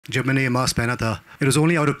जब मैंने ये मास्क पहना था, it was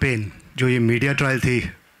only out of pain. जो ये मीडिया ट्रायल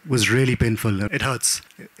थी was really painful. It hurts.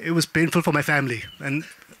 It was painful for my family. And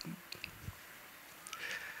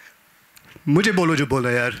मुझे बोलो जो बोल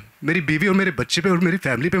रहा है यार, मेरी बीवी और मेरे बच्चे पे और मेरी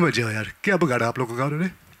फैमिली पे मत जाओ यार, क्या बिगाड़ा आप लोगों का उन्होंने?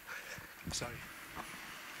 Sorry.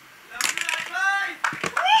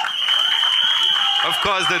 Of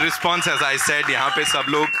course, the response, as I said, यहाँ पे सब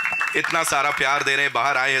लोग इतना सारा प्यार दे रहे हैं,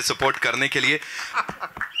 बाहर आए हैं सपोर्ट करने के लिए.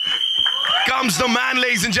 Comes the man,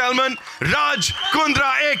 ladies and gentlemen, Raj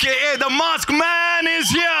Kundra, aka the Mask Man, is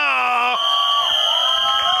here.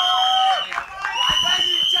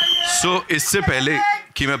 So, इससे पहले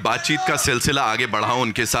कि मैं बातचीत का सिलसिला आगे बढ़ाऊं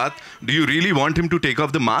उनके साथ, do you really want him to take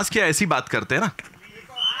off the mask? या ऐसी बात करते हैं ना?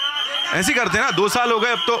 ऐसी करते हैं ना? 2 साल हो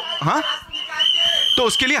गए अब तो, हाँ? तो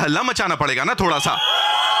उसके लिए हल्ला मचाना पड़ेगा ना थोड़ा सा.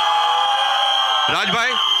 राज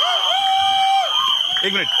भाई,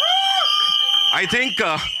 एक minute. I think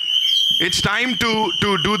it's time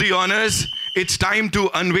to do the honors. It's time to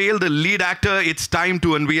unveil the lead actor. It's time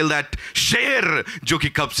to unveil that शेर जो कि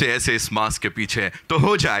कब से ऐसे इस मास्क के पीछे है. तो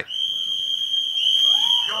हो जाए.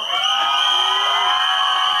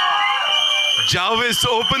 Jarvis,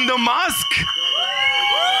 open the mask.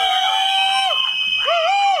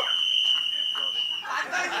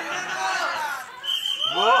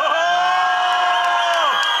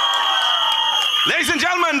 Ladies and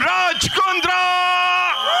gentlemen, Raj Kundra!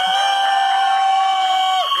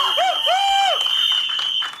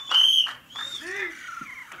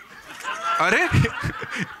 अरे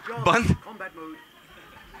बंद. Combat mode.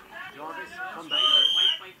 Jarvis, combat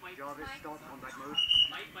mode. Jarvis, start combat mode.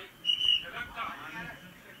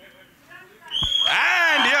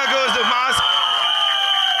 And here goes the mask.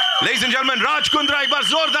 Ladies and gentlemen, Raj Kundra, एक बार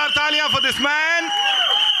जोरदार तालियां for this man.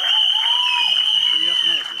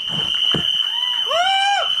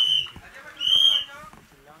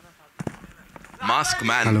 Mask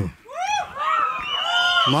man. Hello.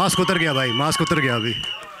 Mask उतर गया भाई, mask उतर गया अभी.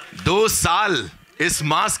 2 साल इस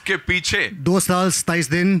मास्क के पीछे. 2 साल 27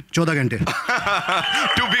 दिन 14 घंटे.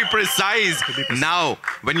 To be precise. Now,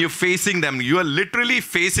 when you're facing them, you are literally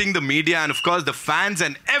facing the media and of course the fans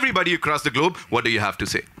and everybody across the globe. What do you have to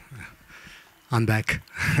say? I'm back.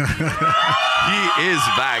 He is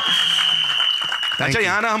back. अच्छा,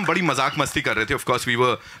 यहाँ ना हम बड़ी मजाक मस्ती कर रहे थे. Of course we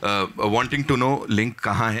were wanting to know link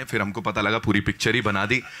कहाँ है. फिर हमको पता लगा पूरी पिक्चर ही बना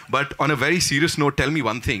दी. But on a very serious note, tell me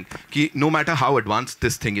one thing कि no matter how advance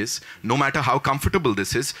this thing is, no matter how comfortable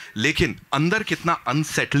this is, लेकिन अंदर कितना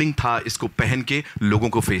अनसेटलिंग था इसको पहन के लोगों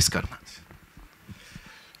को फेस करना.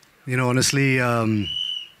 You know, honestly,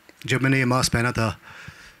 जब मैंने ये मास्क पहना था,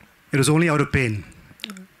 it was only out of pain.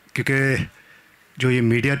 क्योंकि जो ये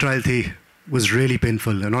मीडिया ट्रायल थी was really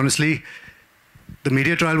painful. And honestly, the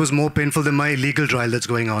media trial was more painful than my legal trial that's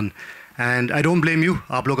going on. And I don't blame you.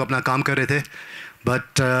 आप लोग अपना काम कर रहे थे.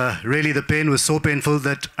 But really the pain was so painful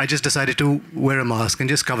that I just decided to wear a mask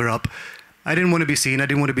and just cover up. I didn't want to be seen. I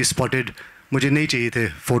didn't want to be spotted. मुझे नहीं चाहिए थे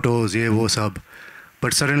photos ये वो सब.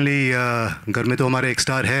 But suddenly घर में तो हमारे एक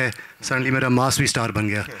स्टार है. Suddenly मेरा मास्क भी स्टार बन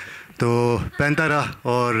गया. तो पहनता रहा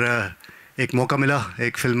और एक मौका मिला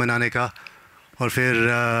एक फिल्म बनाने का. और फिर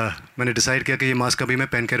मैंने डिसाइड किया कि ये मास्क अभी मैं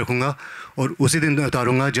पहन के रखूँगा और उसी दिन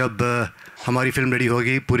उतारूँगा जब हमारी फिल्म रेडी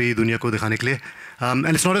होगी पूरी दुनिया को दिखाने के लिए. And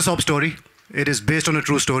it's not a sob story. It is based on a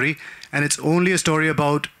true story and it's only a story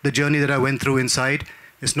about the journey that I went through inside.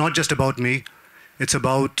 It's not just about me. It's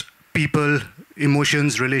about people,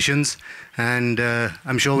 emotions, relations, and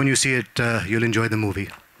I'm sure when you see it, you'll enjoy the movie.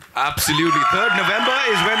 Absolutely. 3rd November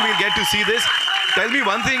is when we'll get to see this. Tell me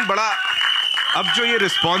one thing, बड़ा अब जो ये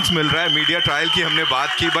response मिल रहा है media trial की हमने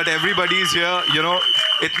बात की, but everybody is here, you know,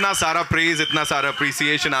 इतना सारा प्रेज, इतना सारा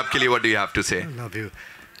अप्रिसिएशन आपके लिए. What do you have to से? Love you.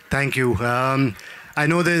 Thank you. I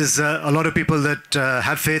know there's a lot of people that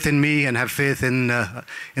have faith in me and have faith in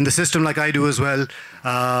the system like I do as well.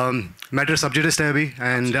 Matter sub judice hai abhi,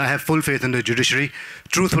 and I have full faith in the judiciary.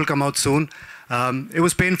 Truth will come out soon. It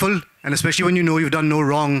was painful, and especially when you know you've done no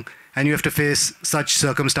wrong and you have to face such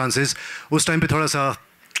circumstances. Us time pe thoda sa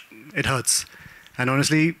it hurts. And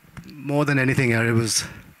honestly, more than anything, it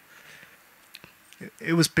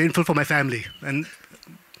was painful for my family. And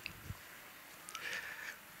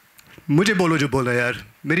मुझे बोलो जो बोल रहा है यार,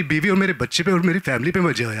 मेरी बीवी और मेरे बच्चे पे और मेरी फैमिली पे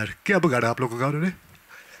मत जाओ यार, क्या बिगाड़ा आप लोगों का उन्होंने?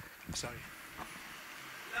 Sorry.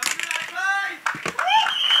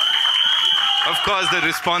 Of course, the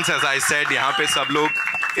response, as I said, यहाँ पे सब लोग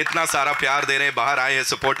इतना सारा प्यार दे रहे हैं, बाहर आए हैं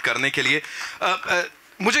सपोर्ट करने के लिए.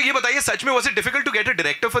 मुझे ये बताइए, सच में was it difficult to get a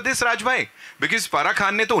director for this, राज भाई? Because फारा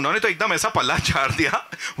खान ने तो उन्होंने तो एकदम ऐसा पल्ला झाड़ दिया.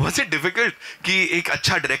 Was it difficult कि एक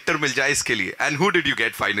अच्छा डायरेक्टर मिल जाए इसके लिए? And who did you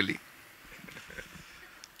get finally?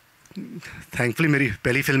 Thankfully मेरी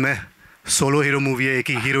पहली फिल्म है सोलो हीरो मूवी है, एक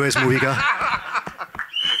ही हीरो है इस मूवी का।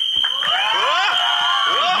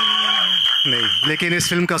 नहीं, लेकिन इस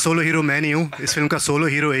फिल्म का सोलो हीरो मैं नहीं हूँ, इस फिल्म का सोलो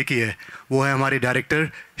हीरो एक ही है, वो है हमारे डायरेक्टर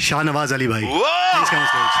शाहनवाज अली भाई।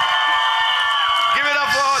 Give it up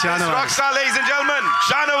for this rock star, ladies and gentlemen,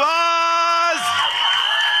 Shahnawaz.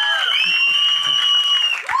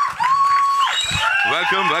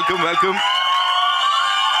 Welcome, welcome, welcome.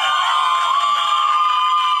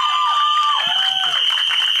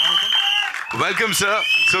 Welcome, sir.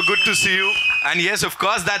 So good to see you. And yes, of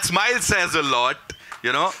course, that smile says a lot.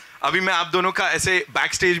 You know. अभी मैं आप दोनों का ऐसे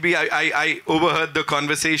back stage भी आई overheard the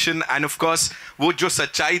conversation end of course वो जो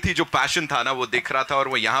सच्चाई थी, जो पैशन था ना, वो दिख रहा था और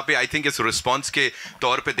वो यहाँ पे आई थिंक इस रिस्पॉन्स के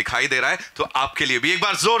तौर पे दिखाई दे रहा है। तो आपके लिए भी एक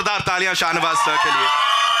बार जोरदार तालियां शाहनवाज सर के लिए।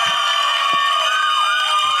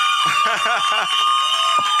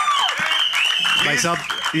 भाई साहब,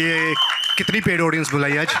 ये कितनी पेड ऑडियंस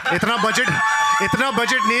बुलाई आज? इतना बजट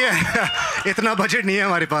नहीं है इतना बजट नहीं है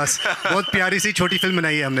हमारे पास। बहुत प्यारी सी छोटी फिल्म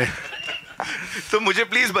बनाई है हमने। तो मुझे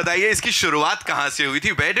प्लीज बताइए इसकी शुरुआत कहाँ से हुई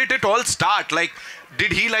थी? Where did it all start? Like,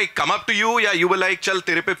 did he like come up to you या you were like चल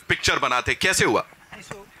तेरे पे पिक्चर बनाते? कैसे हुआ?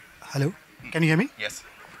 Hello, can you hear me? Yes.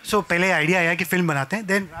 सो पहले आइडिया आया कि फिल्म बनाते हैं,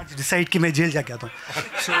 देन राज डिसाइड कि मैं जेल जाके आता हूँ।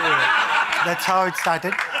 So that's how it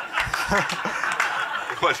started.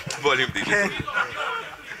 Volume दीजिए।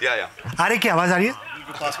 या आ रही, क्या आवाज़ आ रही है?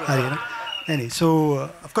 आ रही है ना? नहीं, सो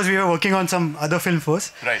of course we were working on some other film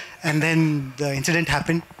first, and then the incident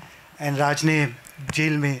happened and Raj ने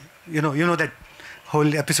जेल में, you know that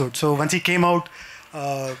whole episode. So once he came out,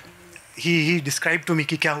 he described to me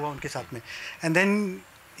कि क्या हुआ उनके साथ में, and then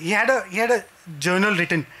he had a journal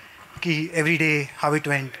written कि every day how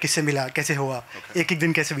it went, किससे मिला, कैसे हुआ, एक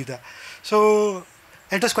दिन कैसे बीता. So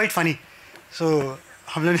it was quite funny. So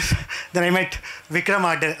हम लोग then I met Vikram,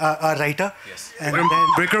 our writer. Yes. And then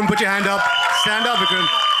Vikram, put your hand up, stand up Vikram.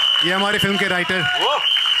 ये हमारी फिल्म के राइटर।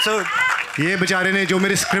 So ये बेचारे ने जो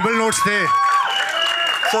मेरे स्क्रिबल नोट्स थे,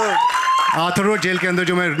 आर्थर रोड जेल के अंदर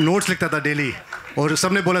जो मैं नोट्स लिखता था डेली, और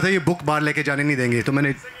सबने बोला था ये बुक बाहर लेके जाने नहीं देंगे, तो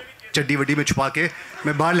मैंने चड्डी वड्डी में छुपा के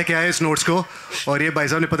मैं बाहर लेके आया इस नोट्स को, और ये भाई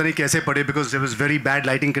साहब ने पता नहीं कैसे पढ़े, because there was very bad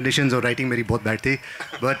lighting conditions और राइटिंग मेरी बहुत बैड थी,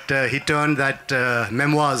 but he turn that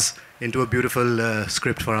memoirs into a beautiful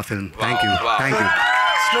script for our film. Thank you.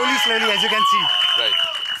 slowly as you can see, Right.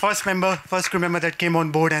 first crew member that came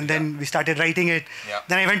on board, and then we started writing it.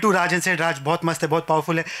 Then I went to Raj and said, Raj, बहुत मस्त है, बहुत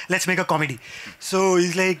powerful है, let's make a comedy. So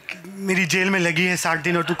he's like, मेरी jail में लगी है 60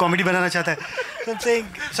 दिन और तू comedy बनाना चाहता है? So I'm saying,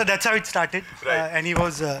 so that's how it started. And he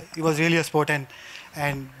was really a sport,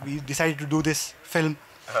 and we decided to do this film.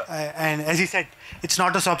 And as he said, it's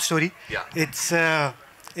not a sob story. It's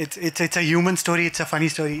a human story. It's a funny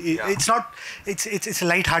story. It's not. It's a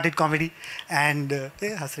light-hearted comedy, and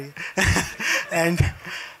हंस रही है. And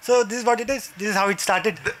so this is what it is. This is how it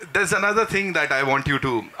started. There's another thing that I want you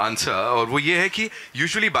to answer, और वो ये है कि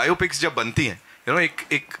usually biopics जब बनती हैं, you know,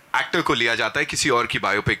 एक एक्टर को लिया जाता है किसी और की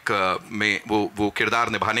बायोपिक में वो किरदार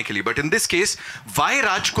निभाने के लिए, but in this case Y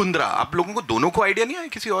Raj Kundra? आप लोगों को दोनों को आइडिया नहीं आया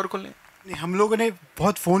किसी और को लें? नहीं, हम लोगों ने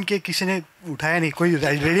बहुत फ़ोन किए, किसी ने उठाया नहीं, कोई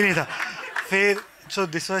रेडी नहीं था। फिर so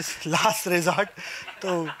this was last resort.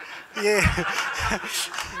 तो ये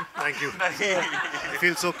thank you. I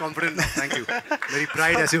feel so confident now, thank you. मेरी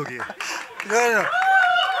प्राइड ऐसे हो गई है। No.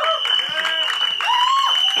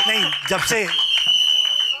 नहीं, जब से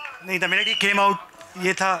नहीं, the minute he came out,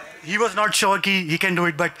 ये था, he was not sure कि he can do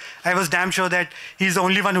it, but I was damn sure that he's the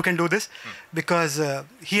only one who can do this, because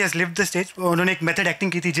he has lived the stage. उन्होंने एक method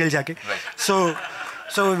acting की थी jail जाके, so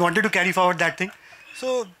we wanted to carry forward that thing.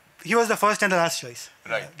 So he was the first and the last choice.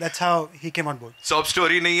 Right. That's how he came on board. Sob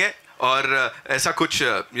story नहीं है और ऐसा कुछ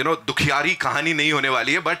दुखियारी कहानी नहीं होने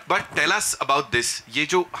वाली है, but tell us about this. ये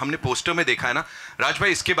जो हमने पोस्टर में देखा है ना, राज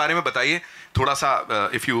भाई, इसके बारे में बताइए थोड़ा सा,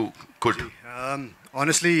 इफ यू कुड।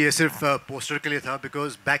 ऑनेस्टली ये सिर्फ पोस्टर के लिए था,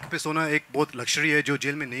 बिकॉज बैक पे सोना एक बहुत लग्जरी है जो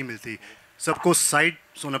जेल में नहीं मिलती। सबको साइड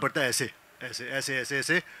सोना पड़ता है, ऐसे ऐसे ऐसे ऐसे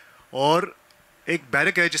ऐसे, और एक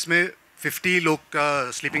बैरक है जिसमें 50 लोग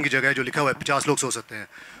का स्लीपिंग की जगह है, जो लिखा हुआ है 50 लोग सो सकते हैं,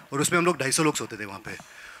 और उसमें हम लोग 250 लोग सोते थे वहाँ पे।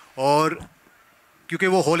 और क्योंकि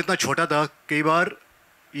वो हॉल इतना छोटा था, कई बार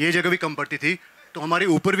ये जगह भी कम पड़ती थी, तो हमारे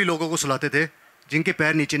ऊपर भी लोगों को सुलाते थे जिनके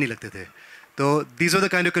पैर नीचे नहीं लगते थे। तो these are the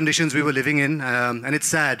kind of conditions we were living in, and it's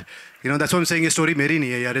sad, you know, that's why I am saying ये स्टोरी मेरी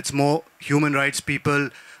नहीं है यार, it's more human rights,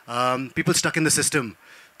 people stuck in the system.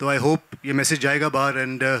 तो आई होप ये message जाएगा बाहर,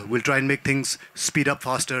 and will try and make things speed up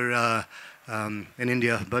faster in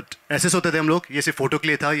India. But ऐसे सोते थे हम लोग, ये सिर्फ फोटो के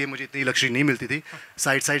लिए था, ये मुझे इतनी लग्जरी नहीं मिलती थी,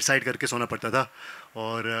 साइड करके सोना पड़ता था,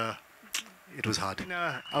 और it was hard.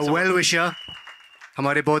 Well wisher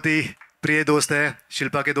हमारे बहुत ही प्रिय दोस्त है,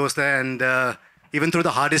 शिल्पा के दोस्त है, and even through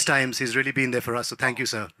the hardest times, he's really been there for us. So thank you,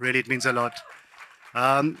 sir. Really, it means a lot.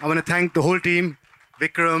 I want to thank the whole team,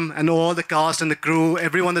 Vikram, and all the cast and the crew,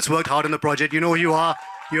 everyone that's worked hard on the project. You know who you are.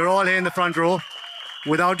 You're all here in the front row.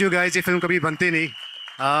 Without you guys, ये film कभी बनती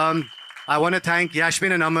नहीं. I want to thank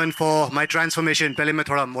Yashmin and Aman for my transformation. पहले मैं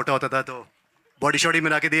थोड़ा मोटा होता था तो body shot ही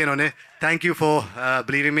मिला के दिए इन्होंने. Thank you for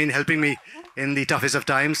believing me and helping me in the toughest of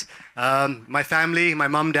times. My family, my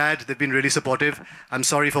mum, dad, they've been really supportive. I'm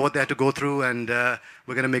sorry for what they had to go through, and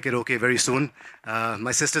we're going to make it okay very soon.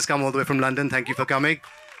 My sisters come all the way from London. Thank you for coming.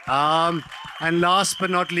 And last but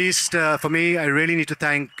not least, for me, I really need to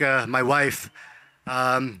thank my wife.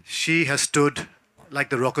 She has stood like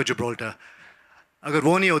the Rock of Gibraltar. अगर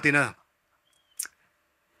वो नहीं होती ना,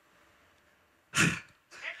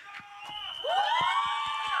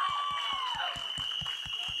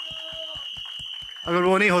 अगर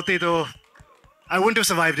वो नहीं होती तो I wouldn't have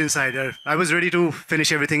survived inside her. I was ready to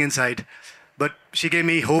finish everything inside. But she gave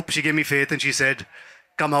me hope, she gave me faith, and she said,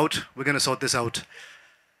 come out, we're going to sort this out.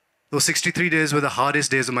 Those 63 days were the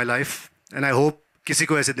hardest days of my life. And I hope किसी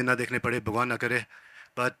को ऐसे दिन ना देखने पड़े, भगवान ना करे.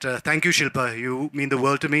 But thank you, Shilpa. You mean the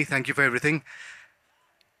world to me. Thank you for everything.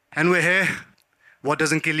 And we're here. What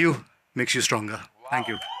doesn't kill you makes you stronger. Wow. Thank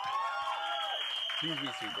you. Please be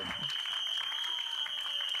seated.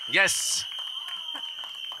 Yes.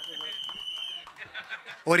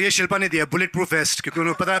 और ये शिल्पा ने दिया bullet proof waste क्योंकि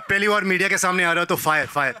उन्हें पता है पहली बार media के सामने आ रहा है तो fire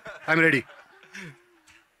I am ready.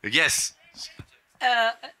 Yes.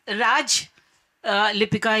 Raj,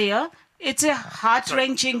 Lipika here. It's a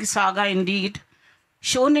heart-wrenching saga indeed,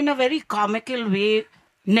 shown in a very comical way,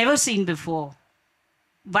 never seen before.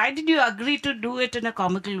 Why did you agree to do it in a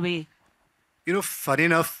comical way? You know, funny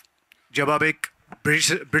enough, जब आप एक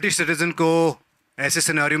British citizen को ऐसे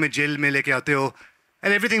scenario में jail में लेके आते हो,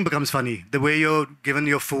 and everything becomes funny. The way you're given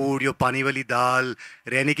your food, your pani wali dal,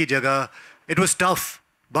 रहने की जगह, it was tough.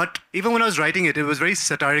 But even when I was writing it, it was very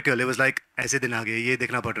satirical. It was like, ऐसे दिन आ गए, ये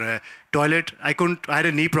देखना पड़ रहा है. Toilet, I had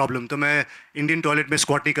a knee problem. तो मैं Indian toilet में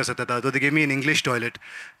squat नहीं कर सकता था. तो they gave me an English toilet.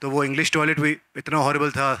 तो वो English toilet भी इतना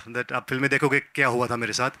horrible था that आप फिल्म में देखोगे क्या हुआ था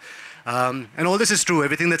मेरे साथ. And all this is true.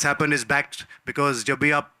 Everything that's happened is backed because जब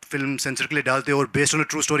भी आप फिल्म सेंसर के लिए डालते हो और based on a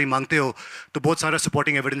true story मांगते हो तो बहुत सारा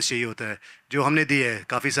सपोर्टिंग एविडेंस चाहिए होता है जो हमने दी है.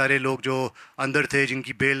 काफ़ी सारे लोग जो अंदर थे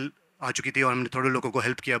जिनकी बेल आ चुकी थी और हमने थोड़े लोगों को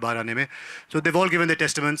हेल्प किया बाहर आने में. सो they've all given the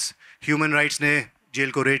टेस्टामेंट्स. Human rights ने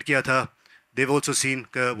जेल को रेड किया था. देव also seen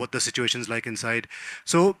what the situations like inside.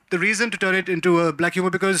 So the reason to turn it into a black humour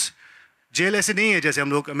because jail ऐसे नहीं है जैसे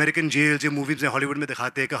हम लोग अमेरिकन जेल जो मूवीज़ में हॉलीवुड में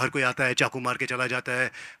दिखाते हैं कि हर कोई आता है चाकू मार के चला जाता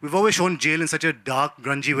है. We always shown jail in such a dark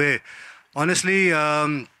ग्रंजी way. Honestly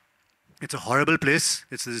it's a horrible place.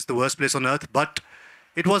 It's the worst place on earth. But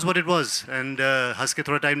it was what it was. And हंस के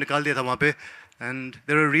थोड़ा टाइम निकाल दिया था वहाँ पे. And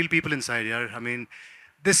there are real people inside, यार. I mean,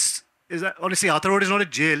 this is honestly Arthur Road is not a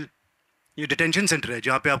jail. ये detention center है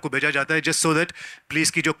जहाँ पे आपको भेजा जाता है just so that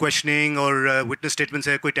police की जो questioning और witness statements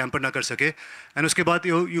है कोई tamper ना कर सके. And उसके बाद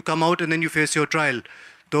you come out and then you face your trial.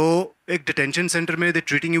 तो एक detention center में they're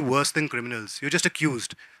treating you worse than criminals. You're just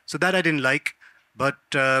accused. So that I didn't like.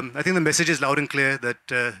 But I think the message is loud and clear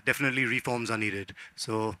that definitely reforms are needed.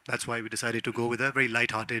 So that's why we decided to go with a very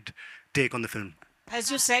light-hearted take on the film.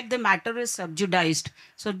 As you said, the matter is subjudiced.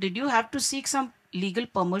 So did you have to seek some legal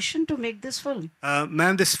permission to make this film?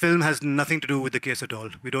 Ma'am, this film has nothing to do with the case at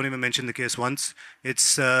all. We don't even mention the case once.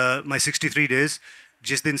 It's my 63 days.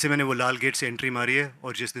 जिस दिन से मैंने वो लाल gate से entry मारी है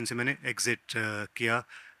और जिस दिन से मैंने एग्जिट किया,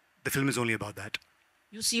 the film is only about that.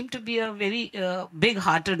 You seem to be a very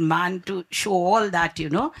big-hearted man to show all that, you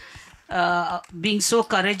know, being so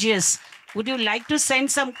courageous. Would you like to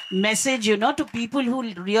send some message, you know, to people who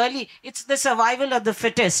really, it's the survival of the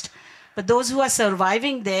fittest. But those who are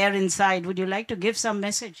surviving there inside, would you like to give some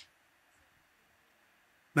message?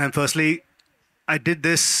 Ma'am, firstly, I did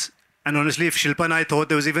this, and honestly, if Shilpa and I thought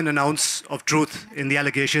there was even an ounce of truth in the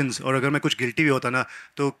allegations, or अगर मैं कुछ guilty भी होता ना,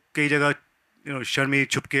 तो कई जगह, you know, शर्मी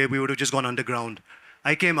छुप के, we would have just gone underground.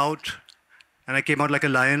 I came out, and I came out like a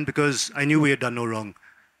lion because I knew we had done no wrong.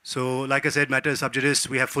 So, like I said, matter is sub judice.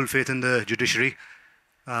 We have full faith in the judiciary.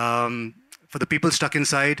 For the people stuck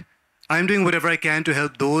inside, I'm doing whatever I can to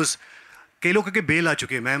help those. कई लोगों के bell आ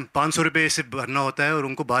चुके हैं ma'am. 500 रुपये से भरना होता है और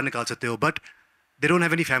उनको बाहर निकाल सकते हो. But they don't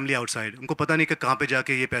have any family outside. उनको पता नहीं कि कहाँ पे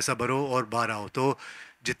जाके ये पैसा भरो और बाहर आओ. तो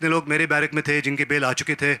जितने लोग मेरे बैरक में थे जिनके बेल आ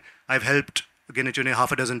चुके थे, I've helped. Again, it's only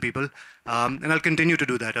half a dozen people, and I'll continue to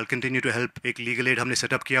do that. I'll continue to help. एक legal aid हमने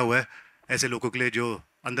set up किया हुआ है ऐसे लोगों के लिए जो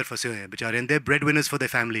अंदर फंसे हुए हैं बेचारे. And they're breadwinners for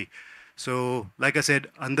their family. So, like I said,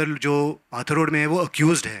 अंदर जो आर्थर रोड में है वो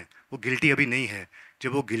accused है, वो guilty अभी नहीं है.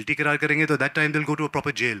 जब वो guilty करार करेंगे तो that time they'll go to a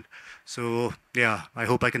proper jail. So, yeah, I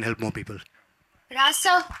hope I can help more people. Raj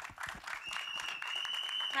sir.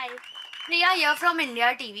 Hi, Priya here from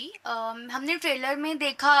India TV. हमने ट्रेलर में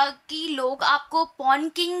देखा कि लोग आपको पॉर्न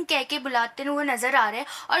किंग कह के बुलाते हुए नज़र आ रहे हैं,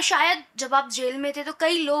 और शायद जब आप जेल में थे तो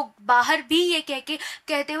कई लोग बाहर भी ये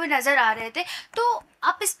कहते हुए नज़र आ रहे थे। तो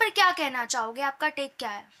आप इस पर क्या कहना चाहोगे, आपका टेक क्या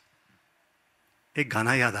है? एक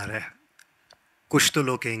गाना याद आ रहा है, कुछ तो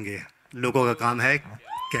लोग कहेंगे, लोगों का काम है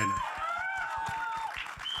कहना।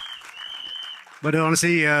 बट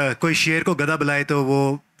ऑनेस्टली कोई शेर को गधा बुलाए तो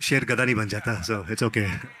वो शेर गधा नहीं बन जाता, so it's okay.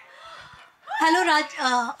 Hello Raj,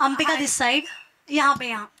 Ambika this side, यहाँ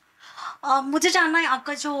पे मुझे जानना है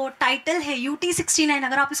आपका जो टाइटल है UT69,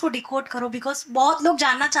 अगर आप इसको डिकोड करो, बिकॉज बहुत लोग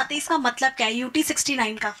जानना चाहते हैं इसका मतलब क्या है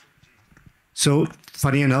UT69 का। So,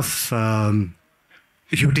 funny enough,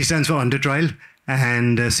 UT stands for under trial,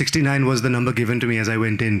 and 69 was the number given to me as I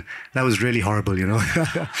went in. That was really horrible, you know.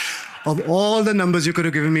 Of all the numbers you could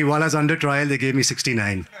have given me while I was under trial, they gave me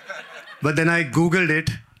 69. But then I Googled it,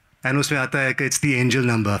 and उसमें आता है कि it's the angel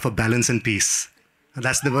number for balance and peace. And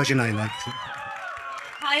that's the version I like.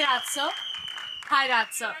 Hi, Raj sir. Hi,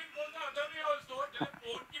 Raj sir.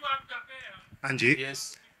 हाँ जी. Yes.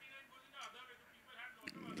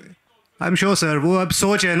 I'm sure, sir. वो अब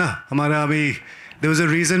सोच है ना हमारा अभी. There was a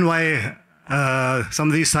reason why some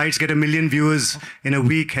of these sites get 1 million viewers in a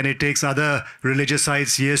week, and it takes other religious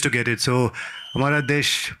sites years to get it. So हमारा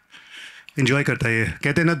देश enjoy करता है.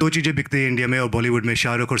 कहते हैं ना 2 चीज़ें बिकती हैं इंडिया में और बॉलीवुड में,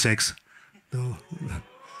 शाहरुख और सेक्स. तो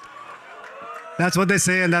that's what they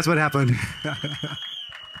say, and that's what happened.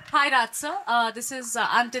 Hi, Raj sir. This is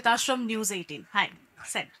Antita from News 18. Hi,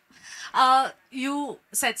 Sen. You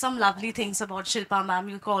said some lovely things about Shilpa ma'am.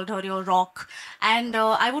 You called her your rock. And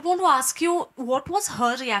I would want to ask you, what was her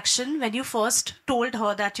reaction when you first told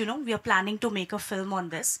her that, we are planning to make a film on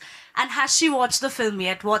this? And has she watched the film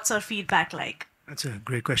yet? What's her feedback like? That's a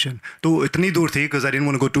great question. तो इतनी दूर थी because I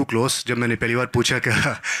didn't want to go too close. जब मैंने पहली बार पूछा कि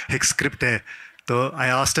एक स्क्रिप्ट है, तो I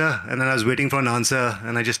asked her, and then I was waiting for an answer,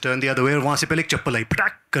 and I just turned the other way. और वहाँ से पहले एक चप्पल आई,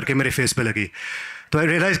 पटाक करके मेरे फेस पे लगी. तो I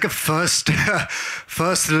realized कि first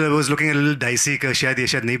was looking a little dicey कि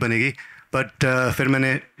शायद नहीं बनेगी. बट फिर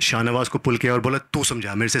मैंने शाहनवाज को पुल किया और बोला तू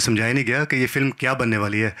समझा, मेरे से समझाया नहीं गया कि ये फिल्म क्या बनने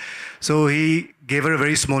वाली है. सो he gave her a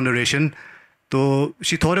very small narration. तो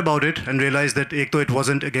she thought about it and realise that एक तो it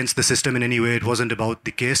wasn't against the system in any way, it wasn't about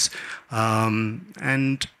the case,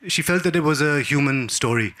 and she felt that it was a human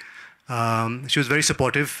story. She was very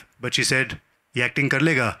supportive, but she said ये acting कर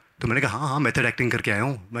लेगा? तो मैंने कहा हाँ method acting करके आया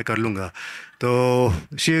हूँ, मैं कर लूँगा. तो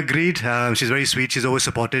she agreed. She's very sweet. She's always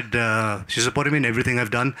supported me in everything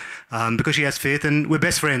I've done, because she has faith, and we're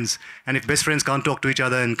best friends. And if best friends can't talk to each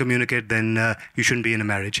other and communicate, then you shouldn't be in a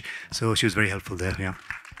marriage. So she was very helpful there. Yeah.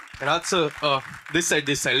 Raj sir, this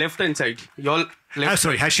side, left hand side. Y'all left.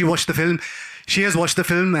 Sorry, has she watched the film? She has watched the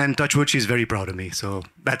film, and touch wood, she's very proud of me. So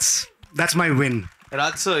that's my win.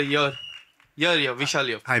 Raj sir, here,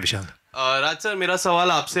 Vishal here. Hi Vishal. Raj sir, मेरा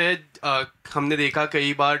सवाल आपसे है. हमने देखा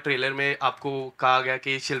कई बार trailer में आपको कहा गया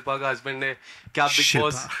कि शिल्पा का हस्बैंड ने क्या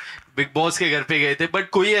बिग बॉस के घर पे गए थे, बट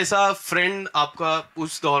कोई ऐसा फ्रेंड आपका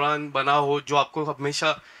उस दौरान बना हो जो आपको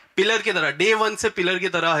हमेशा पिलर की तरह, डे 1 से पिलर की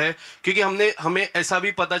तरह है? क्योंकि हमें ऐसा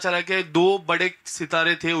भी पता चला कि 2 बड़े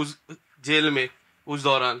सितारे थे उस जेल में उस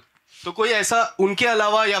दौरान. तो कोई ऐसा उनके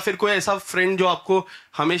अलावा या फिर कोई ऐसा फ्रेंड जो आपको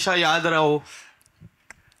हमेशा याद रहा हो?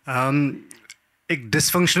 एक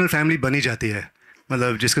डिसफंक्शनल फैमिली बनी जाती है.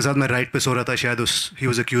 मतलब जिसके साथ मैं राइट पे सो रहा था, शायद he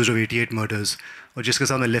was accused of 88 murders, और जिसके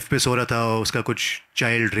साथ मैं लेफ्ट पे सो रहा था उसका कुछ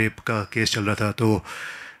चाइल्ड रेप का केस चल रहा था. तो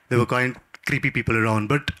दे were kind creepy people around,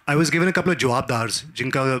 but I was given a couple of जवाबदार्स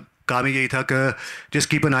जिनका काम ही यही था कि just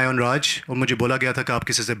keep an I on राज. और मुझे बोला गया था कि आप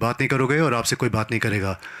किसी से बात नहीं करोगे और आपसे कोई बात नहीं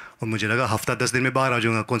करेगा. और मुझे लगा हफ्ता 10 दिन में बाहर आ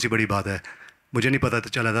जाऊँगा, कौन सी बड़ी बात है. मुझे नहीं पता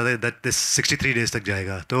चला था दैट दिस 63 डेज तक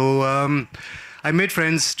जाएगा. तो आई मेड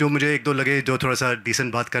फ्रेंड्स जो मुझे 1-2 लगे जो थोड़ा सा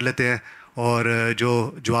डिसेंट बात कर लेते हैं, और जो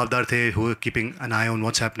जवाबदार थे who keeping an I on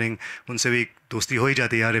what's happening, उनसे भी दोस्ती हो ही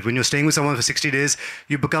जाती है यार. When you staying with someone for 60 days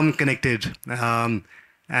you become connected,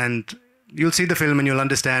 and you'll see the film and you'll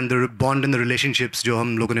understand the bond and the relationships जो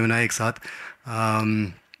हम लोगों ने बनाए एक साथ.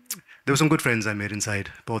 There were some good friends I made inside.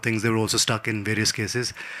 Poor things, they were also stuck in various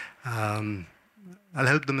cases. I'll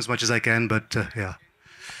help them as much as I can, but yeah.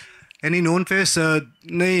 Any known face?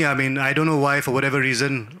 नहीं. I mean, I don't know why, for whatever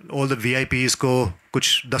reason, all the VIPs को कुछ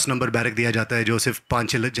 10 number barrack दिया जाता है जो सिर्फ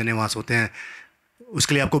 5-6 जने वहाँ होते हैं.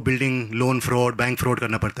 उसके लिए आपको building loan fraud, bank fraud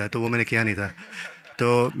करना पड़ता है. तो वो मैंने किया नहीं था.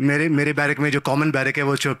 तो मेरे बैरक में जो कॉमन बैरक है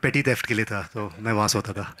वो जो पेटी थेफ्ट के लिए था, तो मैं वहाँ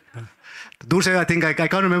सोता था. तो दूर से I think I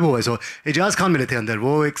can't remember वो. सो एजाज खान मिले थे अंदर,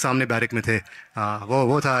 वो एक सामने बैरक में थे.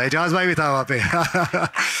 वो था, एजाज भाई भी था वहाँ पे.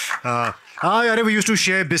 हाँ यार, we used to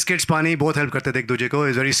share biscuits, पानी, बहुत हेल्प करते थे एक दूसरे को.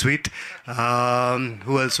 Is very sweet.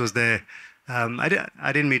 Who else was there?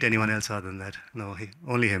 I didn't meet anyone else other than that. No,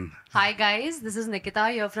 only him. Hi guys, this is Nikita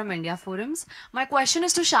here from India Forums. My question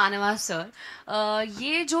is to Shahnawaz sir.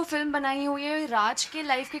 ये जो film बनाई हुई है राज के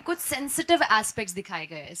life के कुछ sensitive aspects दिखाए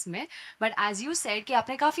गए हैं इसमें, बट एज यू सेड कि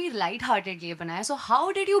आपने काफ़ी लाइट हार्टेड ये बनाया, so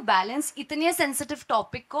how did you balance इतने सेंसिटिव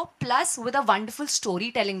टॉपिक को plus with a wonderful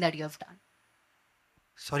story telling that you have done?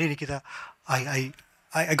 Sorry, Nikita.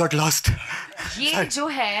 I got lost. ये जो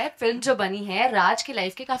है फिल्म जो बनी है राज की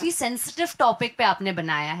लाइफ के काफी सेंसिटिव टॉपिक पे आपने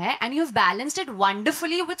बनाया है and you have balanced it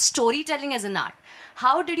wonderfully with story telling as an art.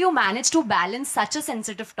 How did you manage to balance such a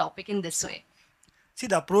sensitive topic in this way?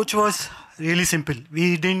 See, the approach was really simple.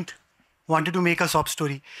 We didn't wanted to make a sob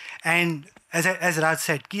story. And as Raj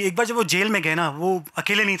said, कि एक बार जब वो jail में गए ना, वो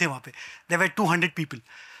अकेले नहीं थे वहाँ पे. There were 200 people.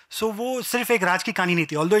 So वो सिर्फ एक राज की कहानी नहीं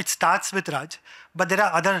थी. Although it starts with Raj, but there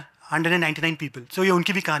are other 199 people. So ये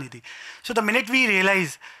उनकी भी कहानी थी. So the minute we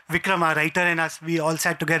realized, Vikram, our writer, and us, we all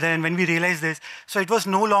sat together, and when we realized this, so it was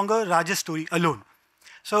no longer Raj's story alone.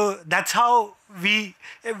 So that's how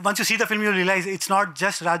once you see the film, you realize it's not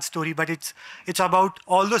just Raj's story, but it's about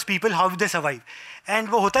all those people, how they survive. And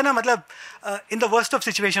वो होता है ना, मतलब in the worst of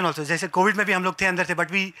situation also, जैसे Covid में भी हम लोग थे अंदर थे,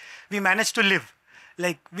 but we managed to live.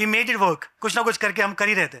 Like we made it work. कुछ ना कुछ करके हम कर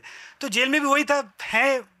ही रहते. तो जेल में भी वही था,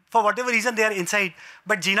 है for whatever reason they are inside,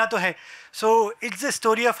 but जीना तो है. So it's a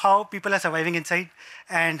story of how people are surviving inside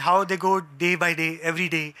and how they go day by day, every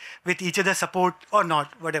day, with each other's support or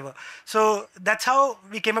not, whatever. So that's how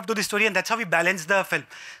we came up to the story, and that's how we balanced the film.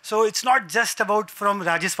 So it's not just about from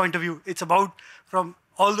Raj's point of view, it's about from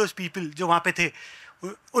all those people जो वहाँ पे थे,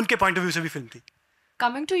 उनके point of view से भी film थी.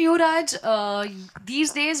 Coming to you, Raj,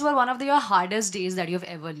 these days were one of your hardest days that you've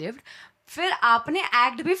ever lived. फिर आपने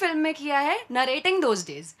एक्ट भी फिल्म में किया है, नरेटिंग दोज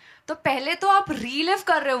डेज. तो पहले तो आप रीलिव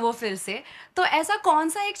कर रहे हो वो फिर से, तो ऐसा कौन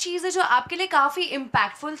सा एक चीज़ है जो आपके लिए काफ़ी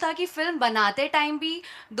इम्पैक्टफुल था कि फिल्म बनाते टाइम भी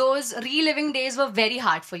those reliving days were very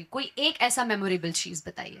hard for you? कोई एक ऐसा मेमोरेबल चीज़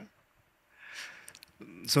बताइए.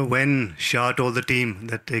 So when Shah told the team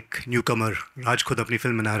that एक newcomer राज खुद अपनी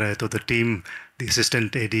फिल्म बना रहा है, तो the team, the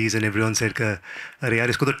assistant ADs and everyone said का अरे यार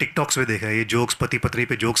इसको तो टिकटॉक्स पे देखा है, ये जोक्स पति पत्नी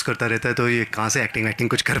पे जोक्स करता रहता है, तो ये कहाँ से एक्टिंग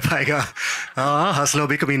कुछ कर पाएगा. हाँ हंस लो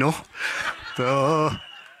भी कभी नो.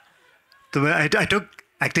 तो मैं I took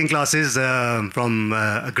acting classes from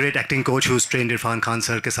a great acting coach who's trained Irfan Khan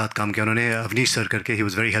sir के साथ काम किया उन्होंने, अवनीश सर करके. He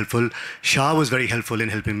was very helpful. Shah was very helpful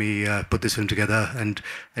in helping me put this film together and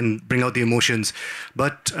bring out the emotions.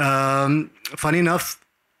 But funny enough,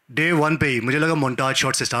 day one पे ही मुझे लगा montage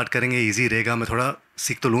shot से start करेंगे, easy रहेगा, मैं थोड़ा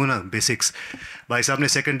सीख तो लूँ ना बेसिक्स. भाई साहब ने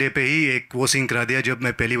सेकंड डे पे ही एक वो सीन करा दिया जब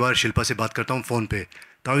मैं पहली बार शिल्पा से बात करता हूँ फ़ोन पे.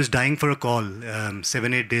 तो I was dying for a call.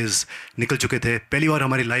 7-8 days निकल चुके थे. पहली बार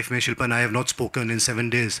हमारी लाइफ में Shilpa and I have not spoken in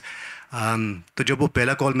 7 days. तो जब वो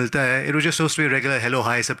पहला कॉल मिलता है, it was just so regular, hello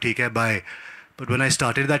hi सब ठीक है bye. But when I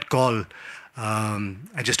started that call,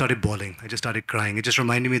 I just started bawling. I just started crying. It just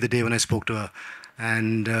reminded me of the day when I spoke to her.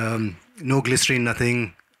 And no glycerine,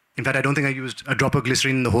 nothing. In fact, I don't think I used a drop of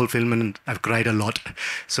glycerine in the whole film, and I've cried a lot.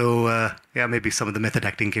 So, yeah, maybe some of the method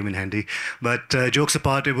acting came in handy. But jokes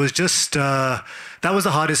apart, it was just, that was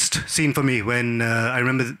the hardest scene for me when I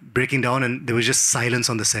remember breaking down and there was just silence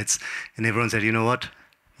on the sets. And everyone said, you know what,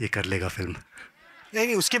 ये कर लेगा film.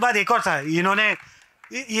 नहीं, उसके बाद एक और था, इन्होंने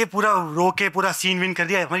ये पूरा रो के पूरा सीन विन कर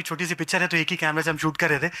दिया. हमारी छोटी सी पिक्चर है तो एक ही कैमरा से हम शूट कर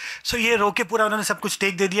रहे थे. सो ये रो के पूरा उन्होंने सब कुछ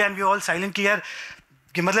टेक दे दिया, एंड वी ऑल साइलेंट कि यार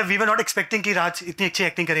कि मतलब वी वर नॉट एक्सपेक्टिंग कि राज इतनी अच्छी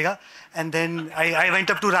एक्टिंग करेगा. And then I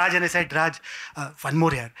went up to Raj and I said, Raj one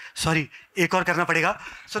more यार, सॉरी एक और करना पड़ेगा.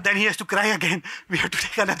 So then he has to cry again, we have to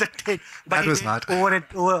take another take, but That was not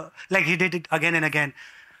over like he did it again and again.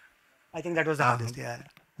 I think that was the hardest. Yeah.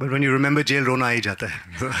 But when you remember jail, रोना आ ही जाता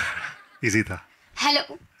है. Easy था.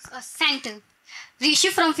 Hello centre Rishi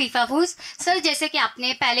from FIFA फूज. Sir जैसे कि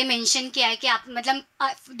आपने पहले mention किया है कि आप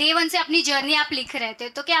मतलब डे वन से अपनी जर्नी आप लिख रहे थे,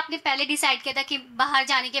 तो क्या आपने पहले डिसाइड किया था कि बाहर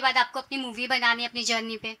जाने के बाद आपको अपनी मूवी बनानी है अपनी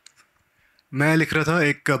जर्नी पे? मैं लिख रहा था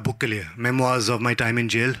एक बुक के लिए, memoirs of my time in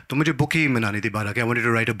jail. तो मुझे बुक ही बनानी थी बारह के. I wanted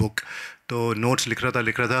to right a book. तो नोट्स लिख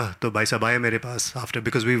रहा था. तो भाई साहब आए मेरे पास after,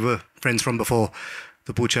 because we were friends from before.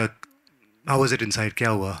 तो पूछा हाउ वाज इट इनसाइड, क्या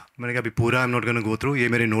हुआ? मैंने कहा अभी पूरा I am not gonna go through, ये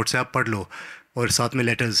मेरे नोट्स हैं आप पढ़ लो. और साथ में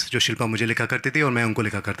लेटर्स जो शिल्पा मुझे लिखा करती थी और मैं उनको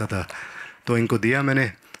लिखा करता था, तो इनको दिया मैंने.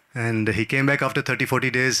 And he came back after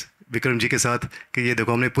 30-40 days Vikram ji के साथ कि ये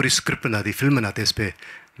देखो हमने पूरी स्क्रिप्ट बना दी, फिल्म बनाते इस पर.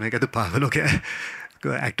 मैं कहता पागल हो क्या है,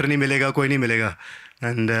 एक्टर नहीं मिलेगा, कोई नहीं मिलेगा.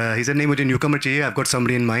 एंड ही सेड नहीं मुझे न्यूकमर चाहिए, I have got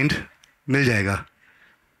somebody in mind, मिल जाएगा.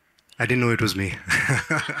 I didn't know it was me.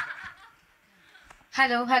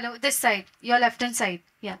 Hello, this side, your left hand side.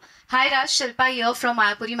 Yeah. Hi Raj, Shilpa here from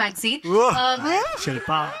Mayapuri magazine.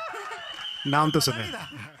 Shilpa नाम तो सुने.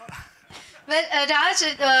 राज,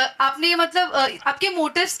 आपने मतलब आपके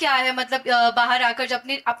मोटिव्स क्या है, मतलब बाहर आकर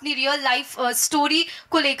जब अपनी रियल लाइफ स्टोरी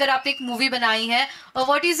को लेकर आपने एक मूवी बनाई है,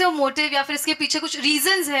 व्हाट इज योर मोटिव, या फिर इसके पीछे कुछ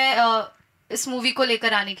रीजंस हैं इस मूवी को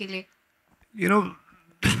लेकर आने के लिए? You know,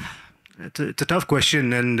 it's a tough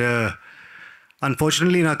question, and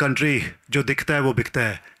unfortunately in our country, जो दिखता है वो बिकता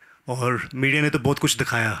है, और मीडिया ने तो बहुत कुछ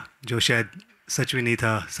दिखाया जो शायद सच भी नहीं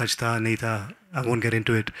था, सच था नहीं था. I won't get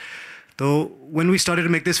into it. तो when we started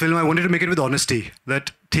to make this film, I wanted to make it with honesty.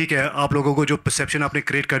 That ठीक है, आप लोगों को जो perception आपने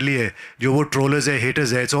create कर ली है, जो वो trollers है,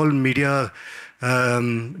 haters है, it's all media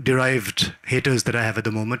derived haters that I have at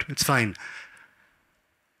the moment. It's fine.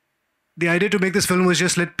 The idea to make this film was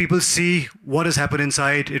just let people see what has happened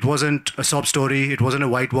inside. It wasn't a sob story, it wasn't a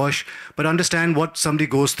whitewash, but understand what somebody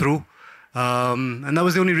goes through. And that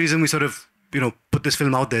was the only reason we sort of, put this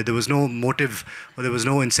film out there. There was no motive or there was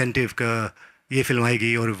no incentive का ये film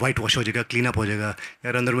आएगी और white wash हो जाएगा, clean up हो जाएगा.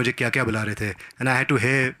 यार अंदर मुझे क्या क्या बुला रहे थे. And I had to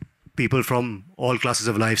hear people from all classes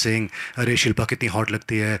of life saying, अरे शिल्पा कितनी हॉट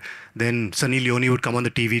लगती है. Then Sunny Leone would come on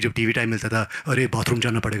the TV जब TV टाइम मिलता था, अरे बाथरूम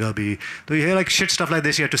जाना पड़ेगा अभी. तो you hear like shit stuff like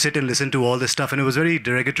this. You had to sit and listen to all this stuff, and it was very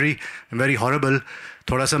derogatory and very horrible.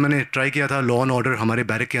 थोड़ा सा मैंने ट्राई किया था लॉ एंड ऑर्डर हमारे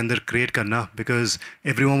बैरक के अंदर क्रिएट करना, because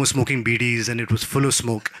everyone was smoking bidis and it was full of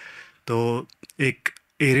smoke. तो एक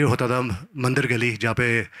एरिया होता था मंदिर गली जहाँ पे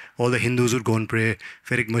all the Hindus would go and pray.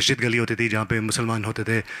 फिर एक मस्जिद गली होती थी जहाँ पे मुसलमान होते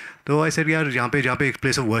थे. तो आई सेड यार जहाँ पे एक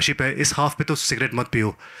प्लेस ऑफ वर्शिप है, इस हाफ पे तो सिगरेट मत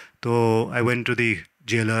पियो. तो I went to the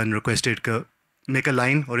jailer and requested make a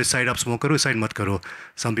line, और इस साइड आप स्मोक करो, इस साइड मत करो.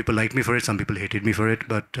 Some people like me for it, some people hated me for it,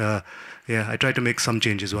 but I try to make some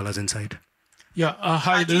changes while I was inside.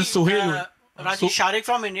 Hi, this is Sohail. राजी Shariq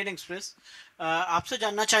from Indian express. आपसे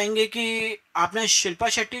जानना चाहेंगे कि आपने शिल्पा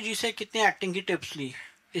शेट्टी जी से कितने एक्टिंग की टिप्स ली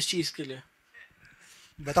इस चीज़ के लिए?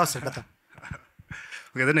 बताओ सर, बताओ.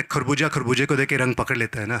 वो कहते हैं ना, खरबूजे को देख के रंग पकड़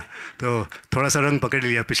लेता है ना. तो थोड़ा सा रंग पकड़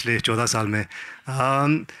लिया पिछले 14 साल में.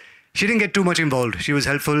 She didn't get too much involved. She was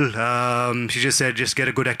helpful. She just said, just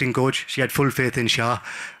get a good acting coach. She had full faith in Shah.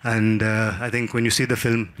 And I think when you see the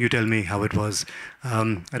film, you tell me how it was.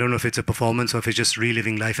 I don't know if it's a performance or if it's just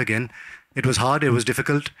reliving life again. It was hard. It was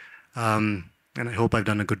difficult. And I hope I've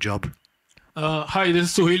done a good job. Hi, this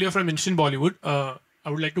is Sohail here from Instant Bollywood. I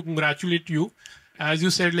would like to congratulate you. As you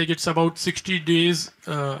said, like it's about 60 days,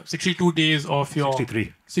 62 days of your...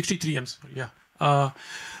 63, I'm sorry, yeah.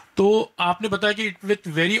 तो आपने बताया कि with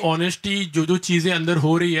very honesty जो चीज़ें अंदर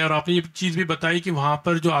हो रही है, और आपने ये चीज़ भी बताई कि वहाँ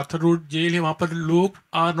पर जो आर्थर रोड जेल है वहाँ पर लोग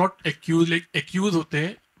आर नॉट एक्यूज होते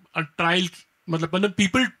हैं ट्रायल, मतलब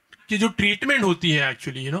पीपल की जो ट्रीटमेंट होती है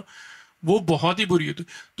एक्चुअली वो बहुत ही बुरी होती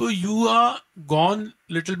है. तो you are gone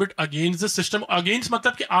little bit against the system. Against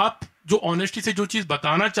मतलब कि आप जो ऑनेस्टी से जो चीज़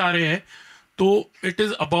बताना चाह रहे हैं, तो it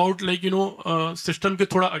is about like system के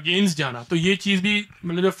थोड़ा अगेंस्ट जाना. तो ये चीज़ भी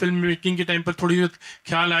मतलब जब फिल्म मेकिंग के टाइम पर थोड़ी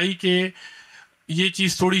ख्याल आई कि ये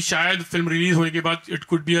चीज़ थोड़ी शायद फिल्म रिलीज होने के बाद it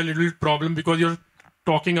could be a little problem because you are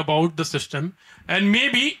talking about the system, and may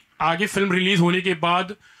be आगे फिल्म रिलीज होने के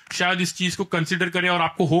बाद शायद इस चीज़ को कंसिडर करें और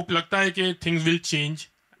आपको होप लगता है कि things will change.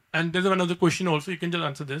 And there is another question also, you can just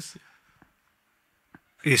answer this.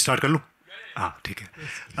 ये स्टार्ट कर लूँ? हाँ ठीक है.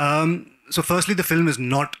 So firstly, the film is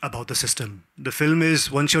not about the system. The film is,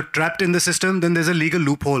 once you're trapped in the system, then there's a legal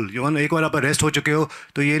loophole. एक बार आप arrest हो चुके हो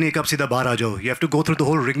तो ये नहीं कि आप सीधा बाहर आ जाओ. You have to go through the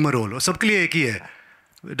whole rigmarole. और सबके लिए एक ही है.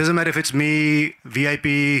 It doesn't matter if it's me,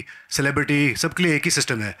 VIP, celebrity, सबके लिए एक ही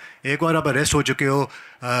system है. एक बार आप अरेस्ट हो चुके हो,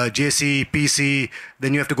 JC, PC,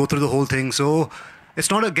 then you have to go through the whole thing. So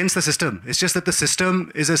it's not against the system. It's just that the system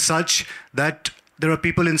is as such that there are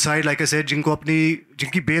people inside, like I said,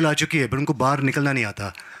 जिनकी bell आ चुकी है पर उनको बाहर निकलना नहीं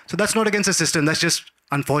आता. So that's not against the system. That's just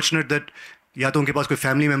unfortunate that या तो उनके पास कोई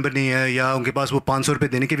फैमिली मेम्बर नहीं है या उनके पास वो 500 रुपये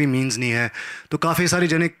देने के भी मीन्स नहीं है. तो काफ़ी सारे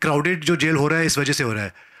जने क्राउडेड जो जेल हो रहा है इस वजह से हो रहा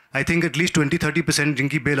है. आई थिंक एटलीस्ट 20-30%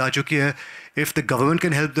 जिनकी बेल आ चुकी है, if the government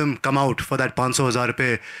can help them come out for that 500,000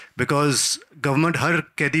 रुपये, बिकॉज गवर्नमेंट हर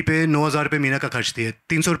कैदी पे 9,000 रुपये महीना का खर्चती है.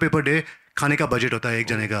 300 रुपये पर डे खाने का बजट होता है एक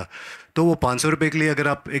जने का. तो वो 500 रुपये के लिए अगर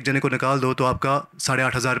आप एक जने को निकाल दो तो आपका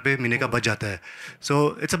 8,500 रुपये महीने का बच जाता है.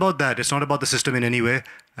 So it's about that. It's not about the system in any way.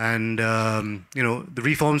 And the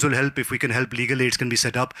reforms will help if we can help. Legal ads can be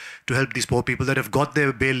set up to help this pore people that have got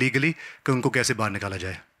there bell legally, कि उनको कैसे बाहर निकाला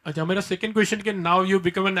जाए. अच्छा, मेरा second question कि now you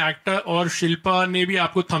become an actor और शिल्पा ने भी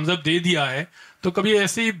आपको थम्स अप दे दिया है, तो कभी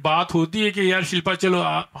ऐसी बात होती है कि यार शिल्पा चलो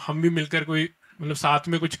हम भी मिलकर कोई मतलब साथ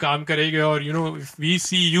में कुछ काम करेंगे, और we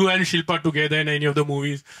C you and Shilpa together in any of the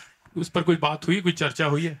movies, उस पर कोई बात हुई, कोई चर्चा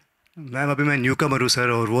हुई है? मैम अभी मैं न्यू कमर हूँ सर,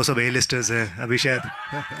 और वो सब ए लिस्टर्स हैं अभी शायद.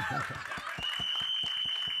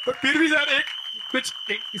 पर फिर भी सर कुछ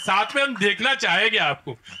साथ में हम देखना चाहेंगे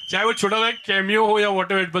आपको, चाहे वो छोटा सा कैमियो हो या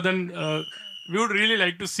whatever, but then we would really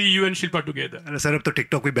like to see you and Shilpa together. अरे सर अब तो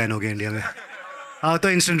टिकटॉक भी बैन हो गया इंडिया में. हाँ तो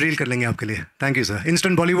इंस्टेंट रील कर लेंगे आपके लिए. Thank you sir.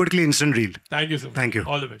 Instant Bollywood के लिए instant reel. Thank you so much. Thank you.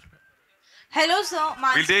 All the best. Hello, sir.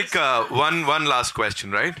 We'll take one last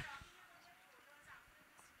question, right?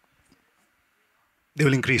 They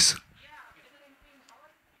will increase.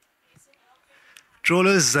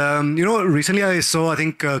 Trollers, recently I saw, I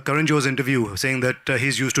think, Karan Johar's interview saying that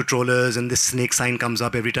he's used to trollers and this snake sign comes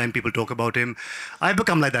up every time people talk about him. I've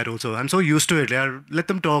become like that also. I'm so used to it. Let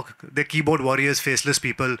them talk. They're keyboard warriors, faceless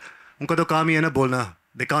people. उनका तो काम ही है ना बोलना.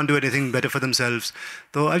 They can't do anything better for themselves.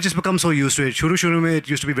 So I've just become so used to it. शुरू में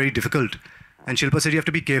it used to be very difficult. And Shilpa said you have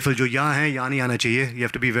to be careful. जो यहाँ है यहाँ नहीं आना चाहिए. You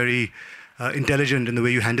have to be very intelligent in the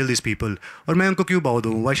way you handle these people. और मैं उनको क्यों बाव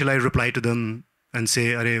दूँ? Why shall I reply to them and say,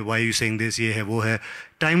 "Arey, why are you saying this? ये है वो है."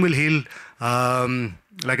 Time will heal.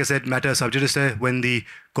 Like I said, matter sub judice hai. When the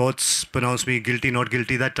courts pronounce me guilty, not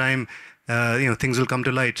guilty, that time, things will come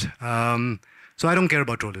to light. So I don't care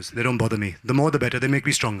about trollers. They don't bother me. The more, the better. They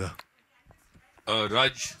make me stronger.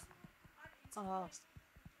 Raj.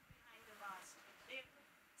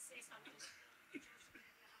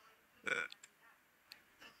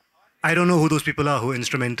 I don't know who those people are who are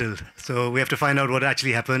instrumental. So we have to find out what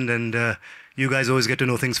actually happened, and you guys always get to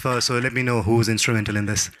know things first. So let me know who was instrumental in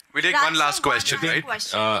this. We take one last question, right?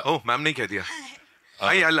 Ma'am ne keh diya.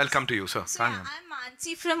 I'll come to you, sir. So yeah, I'm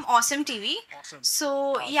Mansi from Awesome TV. Awesome.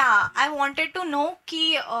 So yeah, I wanted to know कि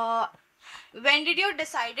when did you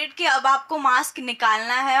decided कि अब आपको mask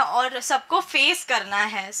निकालना है और सबको face करना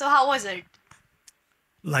है? So how was it?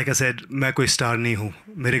 Like I said, मैं कोई स्टार नहीं हूँ.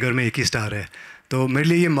 मेरे घर में एक ही स्टार है. तो मेरे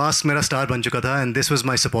लिए ये मास्क मेरा स्टार बन चुका था, and this was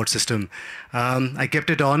my support system. I kept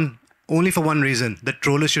it on only for one reason, that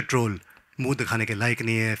trollers should troll. मुंह दिखाने के लायक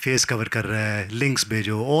नहीं है, फेस कवर कर रहा है, links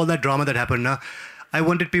भेजो, all that drama that happened ना. I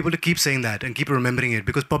wanted people to keep saying that and keep remembering it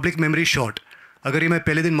because public memory is short. अगर ये मैं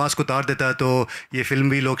पहले दिन मास्क उतार देता तो ये फिल्म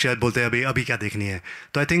भी लोग शायद बोलते हैं अभी क्या देखनी है.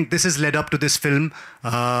 तो I think this has led up to this film.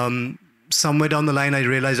 Somewhere down the line I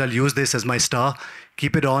realized I'll use this as my star,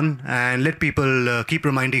 keep it on and let people keep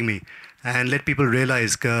reminding me. And let people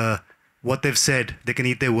realize what they've said, they can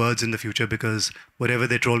eat their words in the future because whatever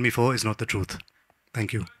they troll me for is not the truth.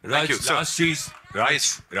 Thank you. Raj, last चीज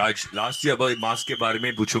Raj, last year about mask के बारे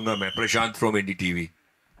में पूछूंगा मैं. प्रशांत from Indie TV.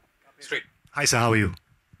 Straight. Hi sir, how are you?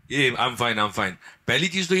 ये I'm fine. पहली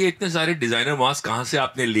चीज तो ये इतने सारे डिजाइनर मास्क कहाँ से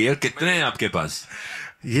आपने लिए, कितने हैं आपके पास?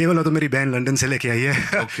 ये वाला तो मेरी बहन लंदन से लेके आई है.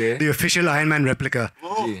 Okay. The official Iron Man replica,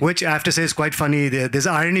 which I have to say is quite funny. There's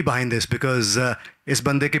irony behind this because इस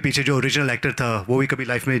बंदे के पीछे जो ओरिजिनल एक्टर था वो भी कभी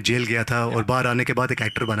लाइफ में जेल गया था और बाहर आने के बाद एक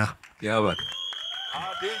एक्टर बना. क्या बात.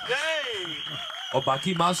 और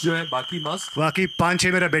बाकी मास्क जो है बाकी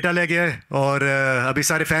 5-6 मेरा बेटा ले गया है और अभी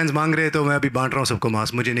सारे फैंस मांग रहे हैं तो मैं अभी बांट रहा हूँ सबको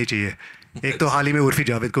मास्क. मुझे नहीं चाहिए. एक तो हाल ही में उर्फी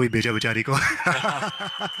जावेद को भी भेजा बेचारी को.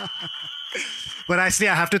 But actually,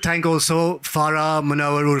 I have to thank also Farah,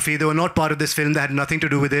 Munawar, Urfi. They were not part of this film. They had nothing to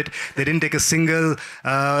do with it. They didn't take a single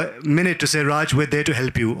minute to say, Raj, we're there to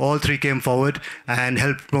help you. All three came forward and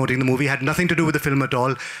helped promoting the movie. Had nothing to do with the film at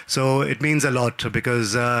all. So it means a lot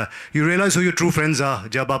because you realize who your true friends are.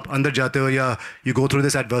 जब आप अंदर जाते हो या you go through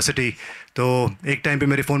this adversity. तो एक time पे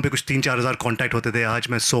मेरे फ़ोन पे कुछ 3-4 हज़ार कॉन्टैक्ट होते थे. आज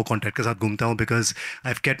मैं 100 कॉन्टैक्ट के साथ घूमता हूँ because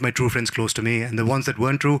I've kept my true friends close to me and the ones that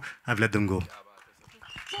weren't true, I've let them go.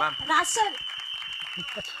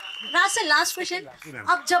 Raj sir last question.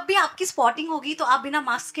 अब जब भी आपकी स्पॉटिंग होगी तो आप बिना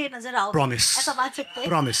मास्क के नजर आओ. प्रॉमिस. ऐसा बात सकते हैं.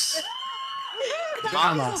 प्रॉमिस.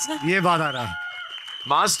 ये बात आ रहा.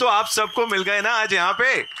 मास्क तो आप सबको मिल गए ना आज यहाँ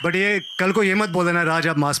पे. बट ये कल को ये मत बोल देना राज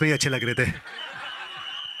आप मास्क में ही अच्छे लग रहे थे.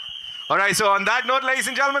 Alright, so on that note, ladies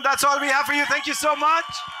and gentlemen, that's all we have for you. Thank you so much.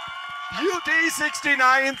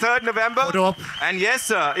 UT69, 3rd November. Photo op. And yes,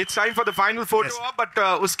 it's time for the final photo op. But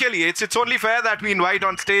uske liye, it's only fair that we invite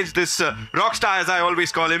on stage this rock star, as I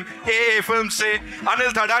always call him. Hey, Films se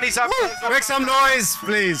Anil Thadani sahab. Make some noise,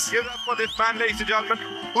 please. Give it up for this man, ladies and gentlemen,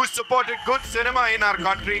 who's supported good cinema in our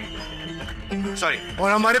country. Sorry.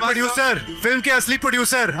 और हमारे producer, film के असली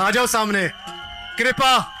producer, आ जाओ सामने.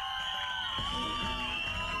 कृपा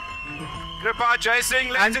Jai Singh,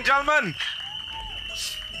 ladies and gentlemen.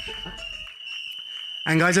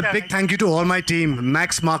 And guys, a big thank you to all my team.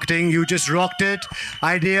 Max Marketing, you just rocked it.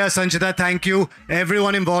 Idea, Sanchita, thank you.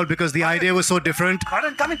 Everyone involved because the idea was so different.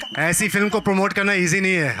 ऐसी film को promote करना easy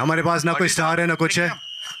नहीं है. हमारे पास ना कोई star है ना कुछ है.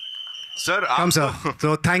 Sir, come sir.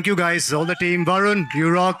 So thank you guys, all the team. Varun, you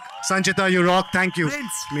rock. Sanchita, you rock. Thank you.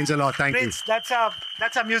 Prince. Means a lot. Thank Prince, you.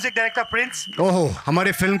 That's a music director, Prince. Oh,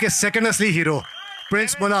 हमारे film के second असली hero.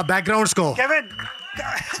 Prince बोला background score. Kevin.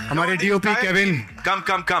 हमारे DOP Kevin. Come.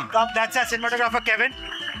 That's our cinematographer Kevin.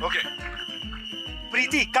 Okay.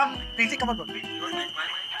 Preeti, come on.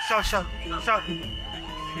 Sure.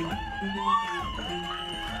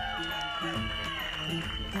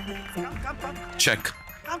 Check.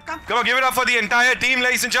 Come on, give it up for the entire team,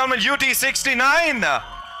 ladies and gentlemen. UT69.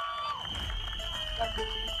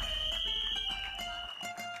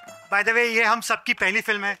 By the way, ये हम सबकी पहली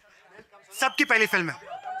film है, सबकी पहली film है.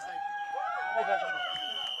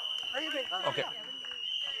 Okay.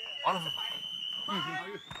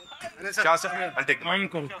 Sir, I'll take them.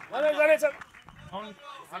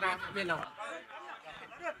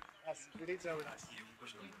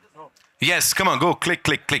 Yes, come on, go. Click,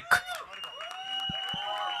 click, click.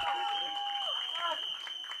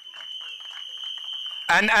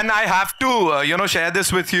 And I have to share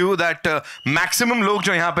this with you that maximum लोग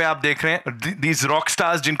जो यहाँ पे आप देख रहे हैं, these rock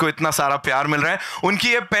stars जिनको इतना सारा प्यार मिल रहा है,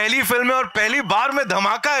 उनकी ये पहली फिल्म है और पहली बार में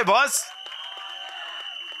धमाका है boss.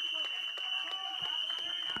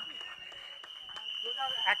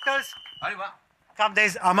 Actors, come.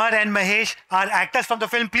 There's Amar and Mahesh, are actors from the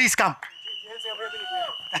film. Please come.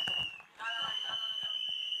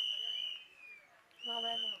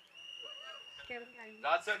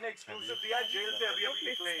 Raj sir ने एक्सक्लूसिव दिया जेल से अभी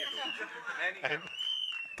निकले हैं.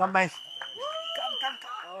 Come, Mahesh.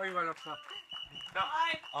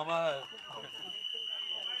 Amar.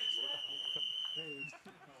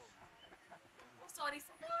 Sorry,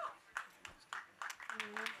 sir.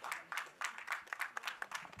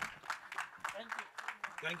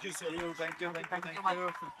 Thank you, sir. Thank you.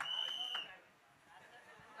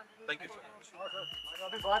 Thank you, sir.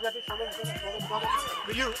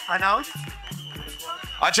 Will you announce?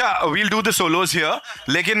 अच्छा, we'll do the solos here.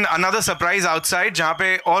 लेकिन another surprise outside जहाँ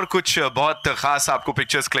पे और कुछ बहुत खास आपको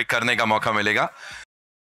पिक्चर्स क्लिक करने का मौका मिलेगा.